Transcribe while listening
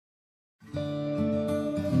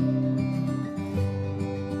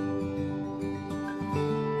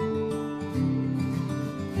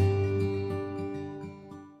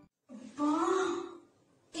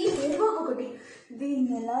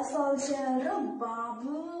Solve చేయాలరా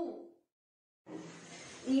బాబు?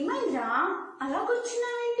 ఏమైందిరా అలా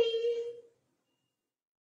కూర్చున్నావేంటి?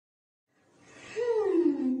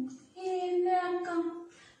 ఏంది అక్క,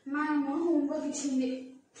 మా అమ్మ హోంవర్క్ ఇచ్చింది.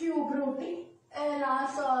 క్యూబ్ రూట్ ఎలా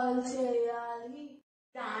సాల్వ్ చేయాలి,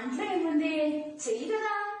 దాంట్లో ఏముంది చెయ్యి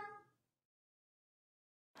కదా.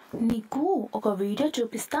 నీకు ఒక వీడియో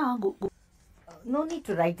చూపిస్తా. No need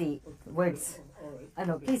to write the words.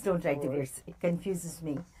 No, please don't write the words. It confuses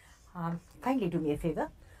me. Kindly do me a favor.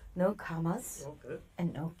 No commas and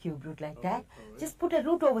no cube root like that. Just put a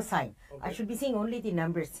root over sign. I should be seeing only the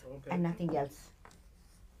numbers and nothing else.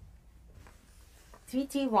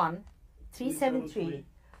 331, 373,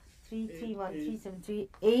 331, 373,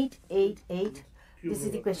 888. This is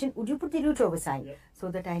the question. Would you put the root over sign so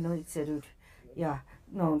that I know it's a root? Yeah.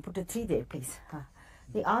 No, put a 3 there, please.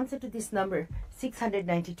 The answer to this number,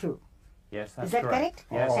 692. Yes, that's is that correct?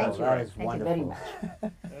 Yes, Thank you. that is Thank wonderful. you very much.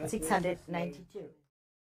 692.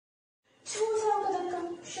 చూసావు కదక్క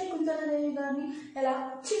శకుంతల దేవి గారిని ఎలా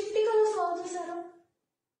చిట్టికలో solve చేశారు.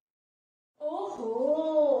 ఓహో,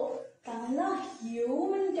 తనలా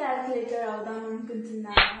human calculator అవుదాం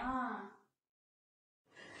అనుకుంటున్నా.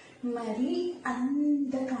 మరి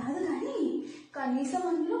అంత కాదు కానీ కనీసం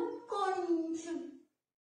అందులో కొంచెం.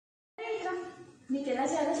 నీకు ఎలా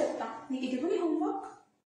చేయాలో చెప్తా. నీకు ఇది నీ హోంవర్క్.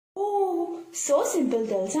 ఓ సో సింపుల్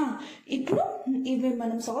తెలుసా. ఇప్పుడు ఇవి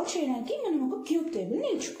మనం సాల్వ్ చేయడానికి మనం ఒక క్యూబ్ టేబుల్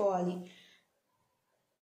నేర్చుకోవాలి.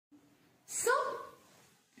 సో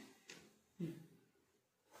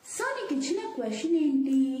నీకు ఇచ్చిన క్వశ్చన్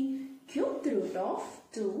ఏంటి? Cube root of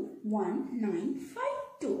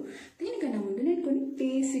 21952. దీనికన్నా ముందు నేను కొన్ని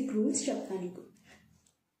బేసిక్ రూల్స్ చెప్తాను నీకు.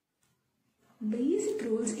 బేసిక్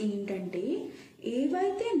రూల్స్ ఏంటంటే,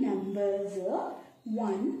 ఏవైతే నంబర్స్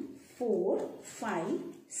 1, 4, 5,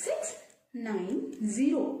 6, 9,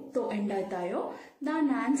 0తో ఎండ్ అవుతాయో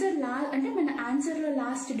దాని ఆన్సర్ అంటే మన ఆన్సర్లో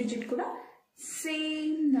లాస్ట్ డిజిట్ కూడా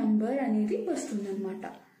సేమ్ నంబర్ అనేది వస్తుందన్నమాట.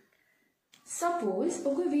 సపోజ్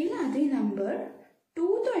ఒకవేళ అదే నంబర్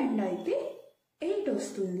 2తో ఎండ్ అయితే 8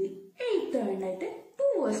 వస్తుంది, 8తో ఎండ్ అయితే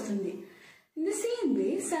 2 వస్తుంది. In the same way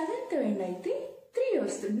 7తో end అయితే 3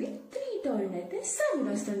 వస్తుంది, 3తో ఎండ్ అయితే 7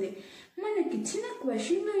 వస్తుంది. మనకిచ్చిన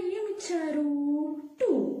క్వశ్చన్లో ఏమిచ్చారు?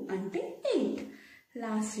 2 అంటే 8,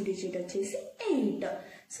 లాస్ట్ డిజిట్ వచ్చేసి 8.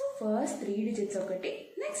 సో ఫస్ట్ 3 డిజిట్స్ ఒకటి.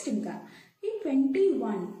 నెక్స్ట్ ఇంకా ఈ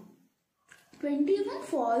 21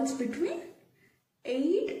 ఫాల్స్ బిట్వీన్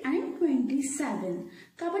 8 and 27.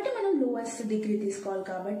 కాబట్టి మనం లోయెస్ట్ డిగ్రీ తీసుకోవాలి.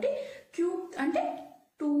 కాబట్టి క్యూబ్ అంటే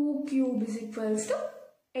 2 cube is equals to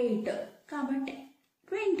 8. కాబట్టి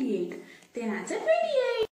 28. Then answer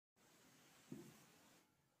 28.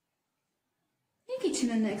 నీకు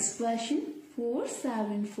ఇచ్చిన next question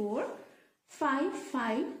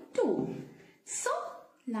 474552. So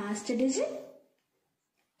last digit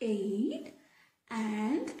 8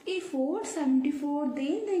 and ఈ 474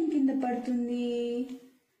 దేని కింద పడుతుంది?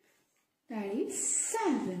 That is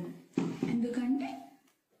 7. ఎందుకంటే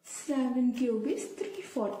 7 cube is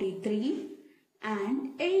 343 and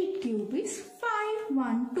 8 cube is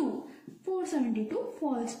 512. 472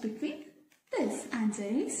 falls between this. Answer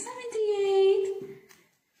is 78.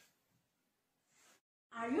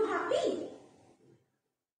 Are you happy?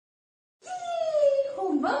 Yay!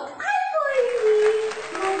 Homework అయిపోయింది.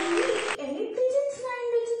 మరి 8 digits 9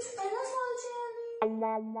 digits ఎలా సాల్వ్ చేయాలి?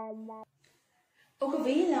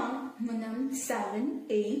 ఒకవేళ మనం 7,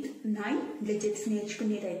 8, 9 డిజిట్స్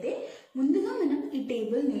నేర్చుకునేదైతే ముందుగా మనం ఈ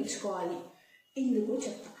టేబుల్ నేర్చుకోవాలి. ఎందుకు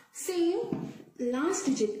చెప్తా. సేమ్ లాస్ట్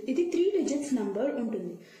డిజిట్ ఇది 3 డిజిట్స్ నంబర్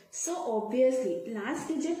ఉంటుంది. సో ఆబ్వియస్లీ లాస్ట్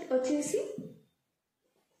డిజిట్ వచ్చేసి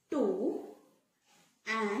 2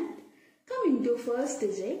 and coming to first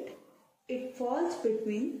digit it falls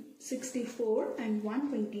between 64 and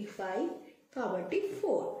 125 కాబట్టి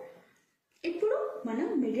 4. ఇప్పుడు మనం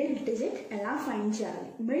మిడిల్ డిజిట్ ఎలా ఫైండ్ చేయాలి?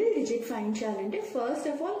 మిడిల్ డిజిట్ ఫైండ్ చేయాలంటే first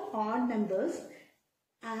of all odd numbers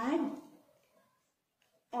add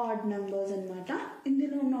odd numbers అనమాట.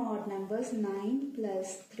 ఇందులో ఉన్న odd numbers 9 +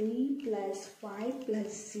 3 + 5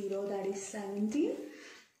 + 0 that is 17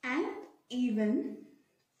 and even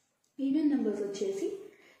numbers వచ్చేసి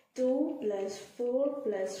 2 + 4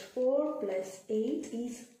 + 4 + 8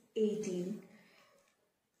 ఈజ్ 18.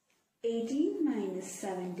 18 -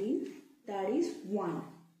 17 that is 1.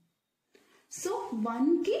 So 1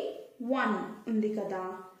 కి 1 ఉంది కదా.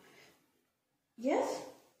 yes.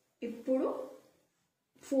 ఇప్పుడు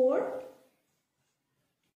 4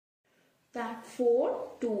 that 4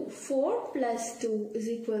 2 4 + 2 is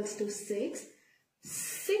equals to 6.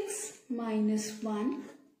 6 - 1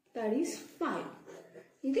 that is 5.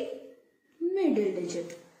 ఇది మిడిల్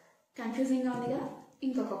డిజిట్. కన్ఫ్యూజింగ్ గా ఉంది కదా.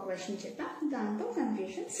 ఇంకొక క్వశ్చన్ చెప్తా, దాంతో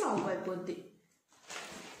కన్ఫ్యూషన్ సాల్వ్ అయిపోద్ది.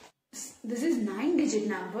 This is 9 digit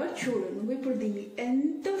number. చూడు నువ్వు ఇప్పుడు దీన్ని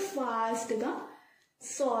ఎంత ఫాస్ట్గా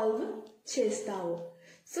సాల్వ్ చేస్తావు.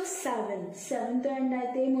 సో 7తో ఎండ్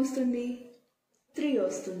అయితే ఏమొస్తుంది? 3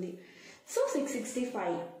 వస్తుంది. సో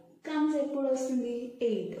 665 కమ్స్ ఎప్పుడు వస్తుంది?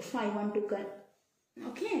 8. 5 1 2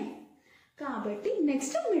 ఓకే. కాబట్టి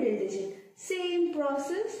next middle digit same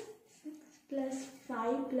process. 6 plus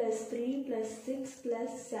 5 plus 3 plus 6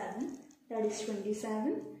 plus 7, that is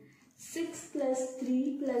 27. 6 plus 3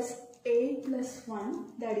 plus 8 plus 1,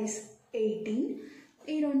 that is 18.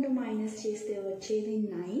 ఈ రెండు మైనస్ చేస్తే వచ్చేది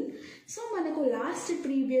 9. సో మనకు లాస్ట్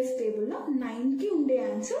ప్రీవియస్ టేబుల్లో 9కి ఉండే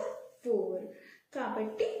ఆన్సర్ 4.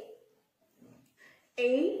 కాబట్టి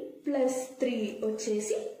 8 plus 3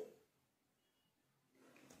 వచ్చేసి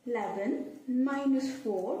 11 minus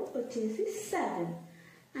 4 వచ్చేసి 7.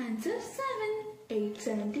 Answer 7.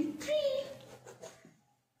 873.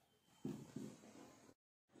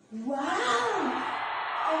 Wow!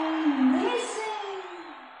 Amazing!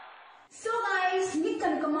 So guys, మీకు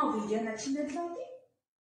కనుక మా వీడియో నచ్చినట్లయితే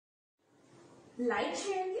లైక్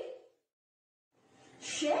చేయండి,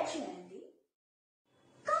 షేర్ చేయండి,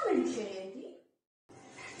 కామెంట్ చేయండి.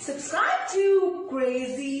 Subscribe to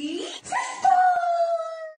Crazy